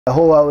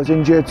Hallwell was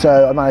injured,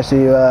 so I managed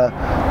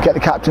to get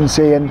the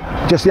captaincy, and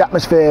just the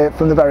atmosphere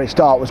from the very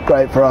start was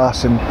great for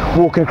us. And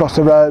walking across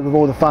the road with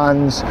all the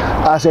fans,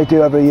 as they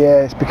do every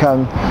year, it's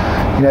become,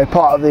 you know,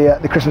 part of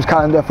the Christmas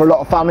calendar for a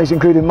lot of families,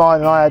 including mine.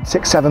 And I had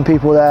 6-7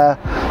 people there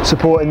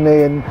supporting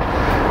me, and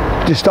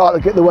just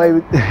start the way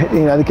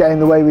the game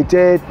the way we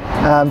did,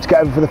 to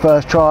get over for the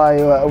first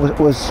try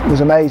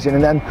was amazing.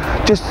 And then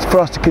just for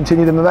us to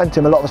continue the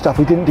momentum, a lot of the stuff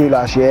we didn't do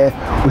last year,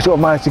 we sort of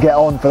managed to get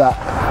on for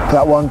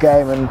that one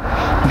game, and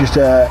just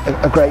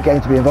a great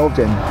game to be involved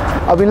in.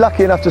 I've been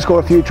lucky enough to score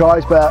a few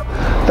tries, but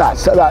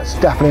that's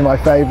definitely my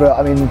favourite.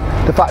 I mean,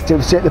 the fact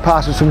the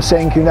pass was from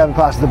Sink, who never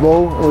passes the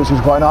ball, which was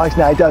quite nice.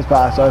 Now he does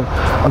pass, so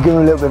I'm giving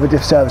him a little bit of a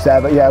disservice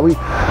there. But yeah,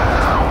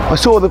 I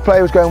saw the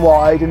play was going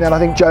wide, and then I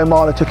think Joe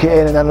Marler took it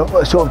in, and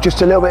then sort of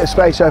just a little bit of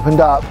space opened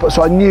up. But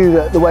so I knew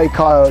that the way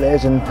Kyle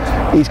is, and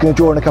he's going to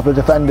draw in a couple of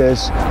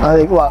defenders, and I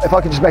think, well, if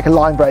I can just make a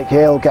line break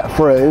here or get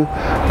through,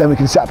 then we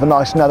can set up a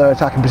nice another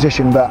attacking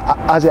position. But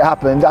as it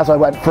happened, as I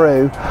went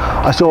through,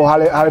 I saw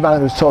Harry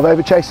Manning was sort of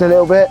over chasing a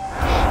little bit.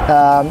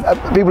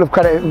 People have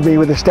credited me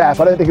with a step.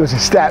 I don't think it was a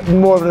step,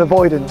 more of an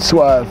avoidance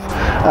swerve,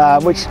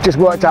 which just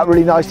worked out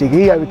really nicely.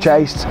 He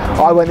overchased,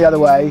 I went the other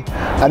way,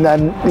 and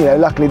then, you know,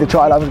 luckily the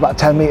try line was about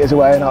 10 metres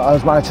away, and I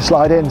was managed to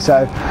slide in.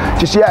 So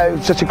just, yeah, it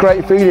was such a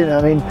great feeling.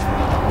 I mean,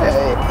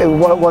 it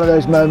was one of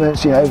those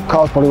moments. You know,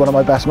 Carl's probably one of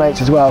my best mates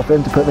as well. For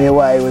him to put me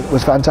away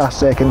was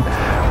fantastic,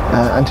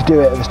 and to do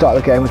it at the start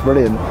of the game was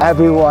brilliant.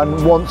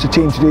 Everyone wants a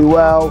team to do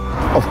well,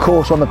 of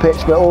course, on the pitch,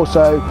 but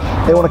also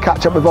they want to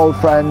catch up with old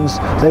friends.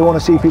 They want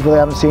to see people they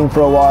haven't seen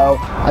for a while,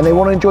 and they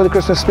want to enjoy the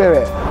Christmas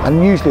spirit.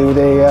 And usually with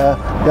the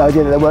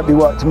idea that there won't be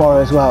work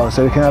tomorrow as well,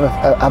 so we can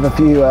have a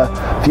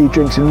few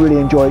drinks and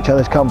really enjoy each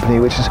other's company,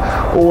 which has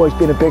always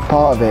been a big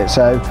part of it.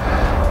 So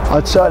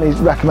I'd certainly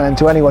recommend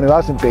to anyone who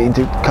hasn't been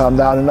to come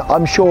down, and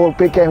I'm sure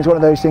Big Game is one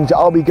of those things that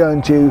I'll be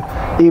going to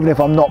even if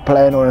I'm not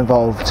playing or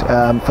involved,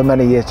 for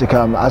many years to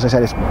come. As I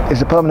said,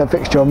 it's a permanent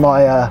fixture on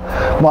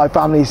my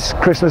family's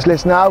Christmas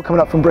list now,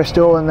 coming up from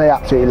Bristol, and they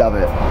absolutely love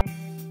it.